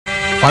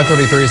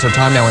5:33 is our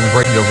time now in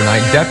Breaking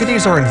Overnight.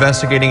 Deputies are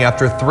investigating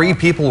after 3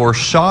 people were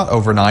shot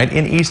overnight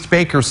in East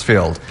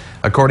Bakersfield.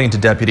 According to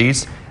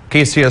deputies,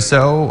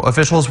 KCSO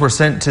officials were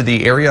sent to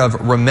the area of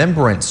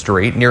Remembrance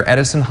Street near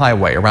Edison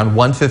Highway around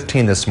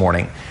 1:15 this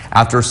morning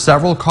after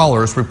several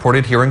callers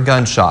reported hearing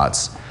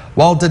gunshots.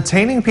 While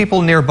detaining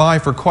people nearby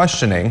for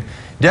questioning,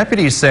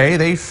 deputies say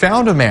they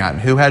found a man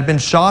who had been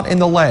shot in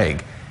the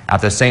leg.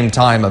 At the same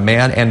time, a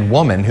man and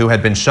woman who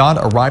had been shot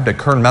arrived at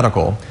Kern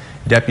Medical.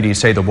 Deputies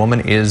say the woman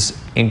is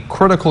in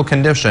critical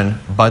condition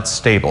but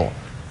stable.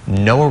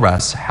 No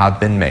arrests have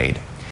been made.